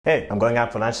Hey, I'm going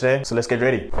out for lunch today, so let's get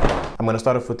ready. I'm gonna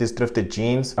start off with these thrifted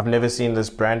jeans. I've never seen this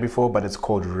brand before, but it's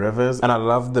called Rivers, and I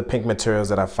love the pink materials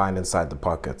that I find inside the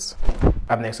pockets.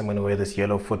 Up next, I'm gonna wear this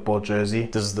yellow football jersey.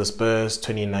 This is the Spurs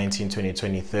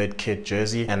 2019-2020 third kit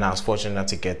jersey, and I was fortunate enough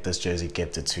to get this jersey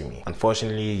gifted to me.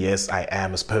 Unfortunately, yes, I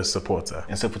am a Spurs supporter.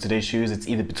 And so for today's shoes, it's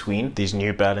either between these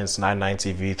New Balance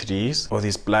 990 V3s or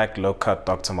these black low-cut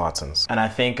Dr. Martens. And I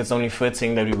think it's only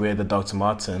fitting that we wear the Dr.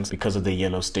 Martens because of the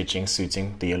yellow stitching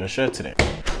suiting the yellow shirt today.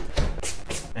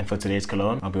 And for today's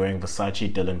cologne, I'll be wearing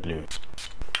Versace Dylan Blue.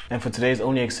 And for today's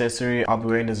only accessory, I'll be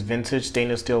wearing this vintage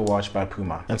stainless steel watch by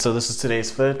Puma. And so this is today's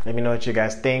fit. Let me know what you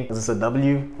guys think. Is this a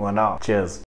W or not? Cheers.